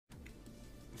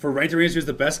For ranked arenas, who's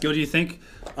the best guild, do you think?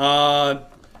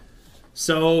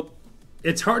 So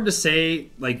it's hard to say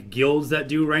like guilds that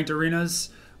do ranked arenas.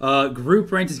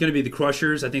 Group ranked is going to be the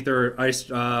Crushers. I think they're ice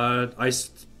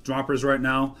droppers right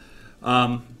now.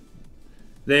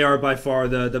 They are by far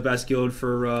the best guild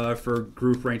for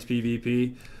group ranked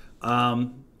PvP.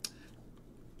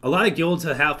 A lot of guilds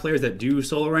have players that do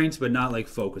solo ranks, but not like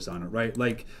focus on it, right?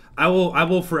 Like I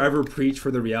will forever preach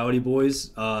for the Reality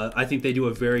Boys. I think they do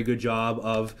a very good job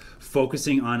of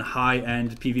focusing on high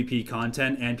end PvP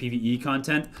content and PvE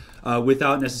content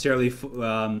without necessarily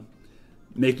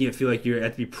making it feel like you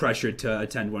have to be pressured to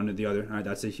attend one or the other. All right,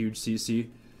 that's a huge CC.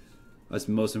 That's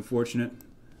most unfortunate.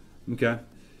 Okay,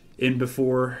 in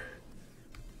before.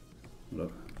 Hold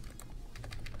up.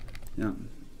 Yeah,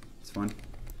 it's fine.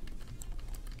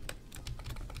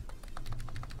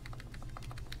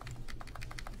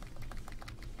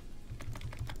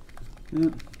 Yeah.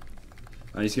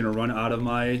 He's gonna run out of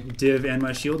my div and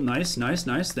my shield. Nice, nice,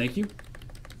 nice. Thank you.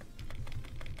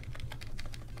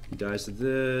 He dies to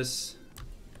this.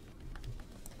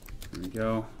 There we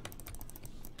go.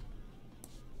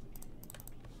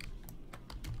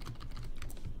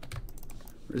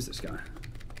 Where is this guy?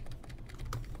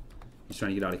 He's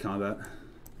trying to get out of combat.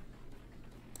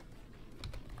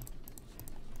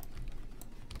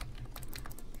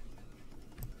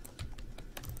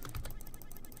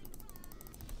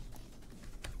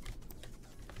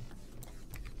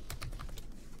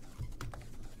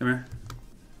 Come here.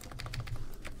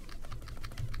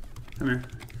 Come here.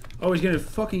 Oh, he's gonna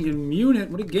fucking immune it.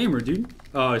 What a gamer, dude.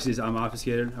 Oh, I see. I'm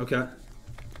obfuscated. Okay.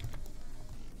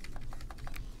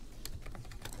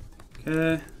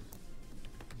 Okay.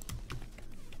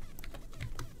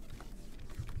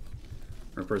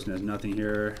 Our person has nothing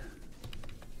here.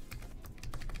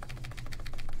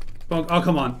 Oh,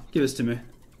 come on. Give this to me.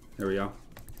 There we go.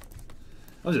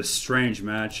 That was a strange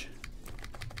match.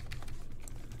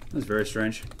 That's very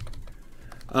strange.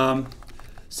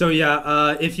 So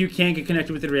yeah, if you can get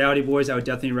connected with the Reality Boys, I would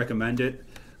definitely recommend it.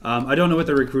 I don't know what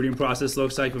the recruiting process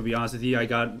looks like, to be honest with you. I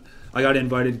got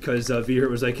invited because Vhurt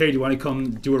was like, hey, do you want to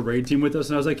come do a raid team with us?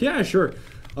 And I was like, yeah, sure.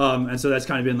 And so that's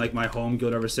kind of been like my home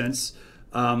guild ever since.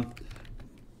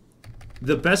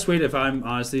 The best way, if I'm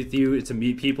honestly with you, to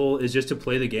meet people is just to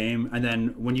play the game, and then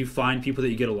when you find people that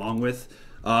you get along with,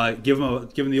 give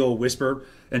them the old whisper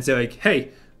and say like,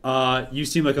 hey, you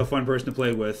seem like a fun person to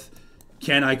play with.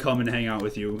 Can I come and hang out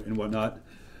with you and whatnot?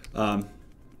 That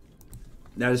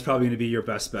is probably going to be your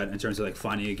best bet in terms of like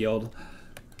finding a guild.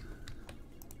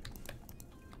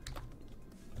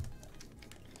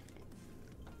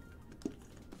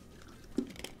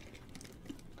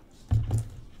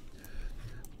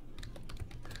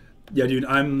 Yeah, dude,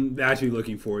 I'm actually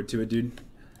looking forward to it, dude.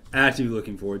 Actively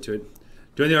looking forward to it.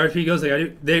 Doing the RP goes like I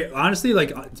do. They honestly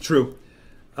like true.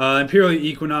 Imperial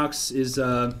Equinox is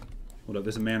hold up,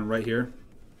 there's a man right here.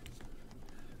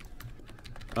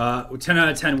 10 out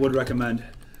of 10 would recommend.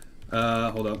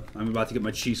 Hold up, I'm about to get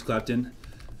my cheeks clapped in.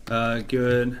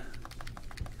 Good.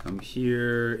 Come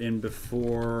here in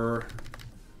before.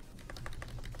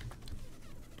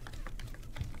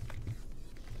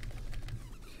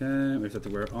 Okay, we have to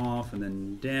wear it off and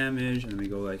then damage, and then we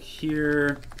go like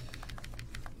here.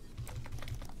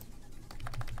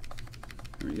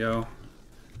 There we go.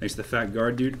 Thanks to the fat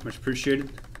guard, dude. Much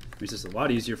appreciated. Makes this a lot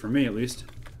easier for me, at least.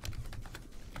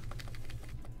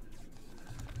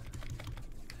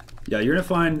 Yeah, you're gonna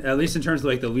find, at least in terms of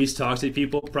like the least toxic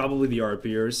people, probably the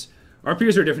RPers.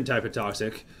 RPers are a different type of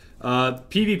toxic.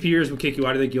 PvPers will kick you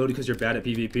out of the guild because you're bad at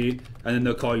PvP, and then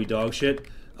they'll call you dog shit.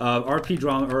 RP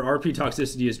drama or RP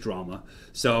toxicity is drama.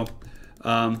 So,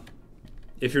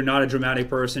 if you're not a dramatic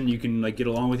person, you can like get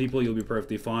along with people. You'll be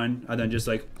perfectly fine, and then just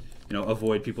like, you know,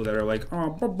 avoid people that are like,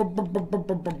 oh,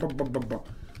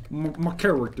 my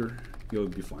character. You'll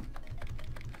be fine.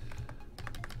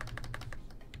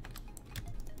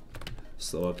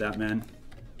 Slow up that man.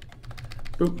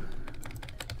 Boop.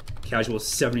 Casual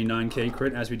 79k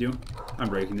crit as we do. I'm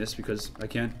breaking this because I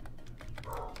can.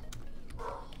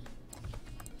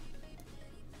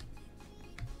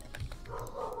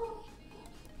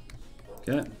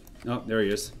 Okay. Oh, there he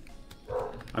is.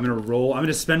 I'm gonna roll. I'm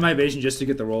gonna spend my evasion just to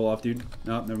get the roll off, dude.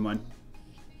 No, never mind.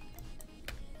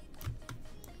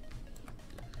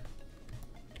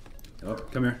 Oh,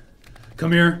 come here.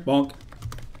 Come here. Bonk.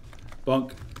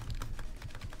 Bonk.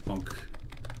 Bonk.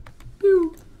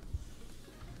 Pew.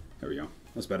 There we go.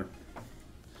 That's better.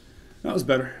 That was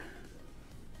better.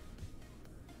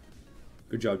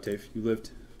 Good job, Tafe. You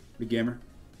lived. The gamer.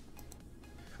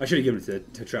 I should have given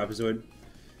it to Trapezoid.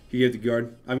 He gave the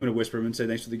guard. I'm going to whisper him and say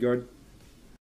thanks for the guard.